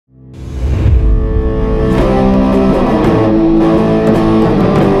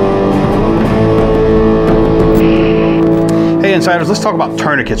Hey Insiders, let's talk about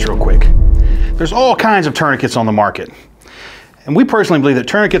tourniquets real quick. There's all kinds of tourniquets on the market. And we personally believe that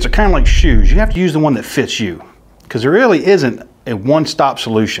tourniquets are kind of like shoes. You have to use the one that fits you, because there really isn't a one-stop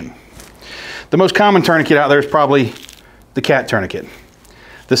solution. The most common tourniquet out there is probably the cat tourniquet.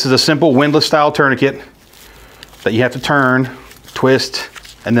 This is a simple windlass style tourniquet that you have to turn, twist,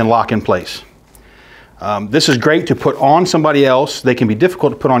 and then lock in place. This is great to put on somebody else. They can be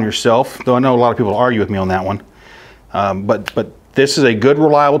difficult to put on yourself, though I know a lot of people argue with me on that one. But this is a good,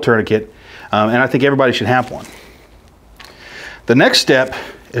 reliable tourniquet, and I think everybody should have one. The next step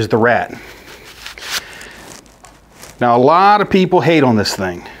is the R.A.T. Now, a lot of people hate on this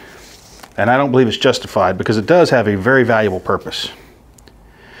thing, and I don't believe it's justified because it does have a very valuable purpose.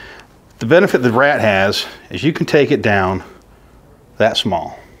 The benefit that R.A.T has is you can take it down that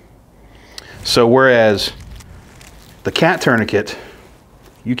small. So whereas the cat tourniquet,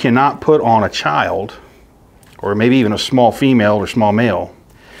 you cannot put on a child, or maybe even a small female or small male,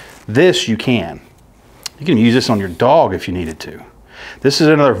 this you can. You can use this on your dog if you needed to. This is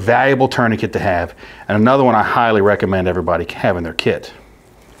another valuable tourniquet to have, and another one I highly recommend everybody have in their kit.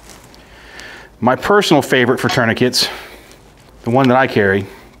 My personal favorite for tourniquets, the one that I carry,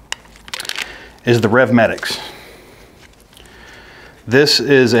 is the RevMedx. This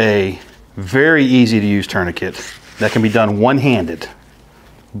is a very easy to use tourniquet that can be done one-handed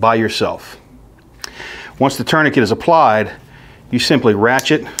by yourself. Once the tourniquet is applied, you simply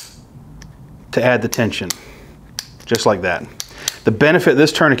ratchet to add the tension, just like that. The benefit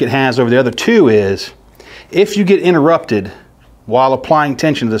this tourniquet has over the other two is if you get interrupted while applying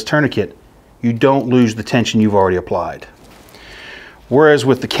tension to this tourniquet, you don't lose the tension you've already applied. Whereas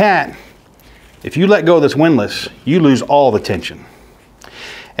with the cat, if you let go of this windlass, you lose all the tension.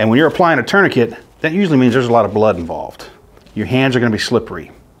 And when you're applying a tourniquet, that usually means there's a lot of blood involved. Your hands are going to be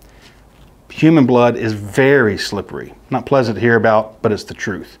slippery. Human blood is very slippery. Not pleasant to hear about, but it's the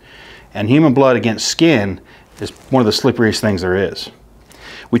truth. And human blood against skin is one of the slipperiest things there is.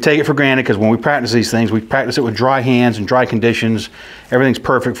 We take it for granted because when we practice these things, we practice it with dry hands and dry conditions. Everything's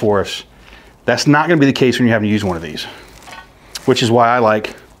perfect for us. That's not going to be the case when you're having to use one of these, which is why I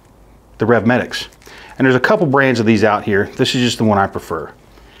like the RevMedx. And there's a couple brands of these out here. This is just the one I prefer,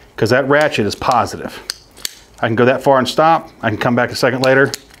 because that ratchet is positive. I can go that far and stop. I can come back a second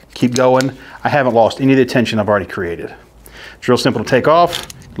later, keep going. I haven't lost any of the tension I've already created. It's real simple to take off,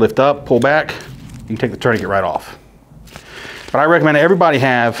 lift up, pull back. You can take the tourniquet right off. But I recommend everybody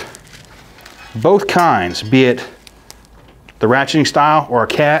have both kinds, be it the ratcheting style or a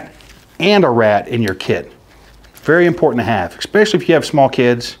cat and a R.A.T in your kit. Very important to have, especially if you have small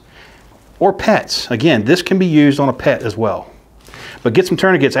kids or pets. Again, this can be used on a pet as well. But get some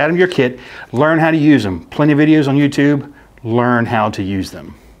tourniquets, add them to your kit, learn how to use them. Plenty of videos on YouTube, learn how to use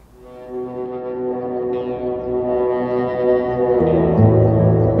them.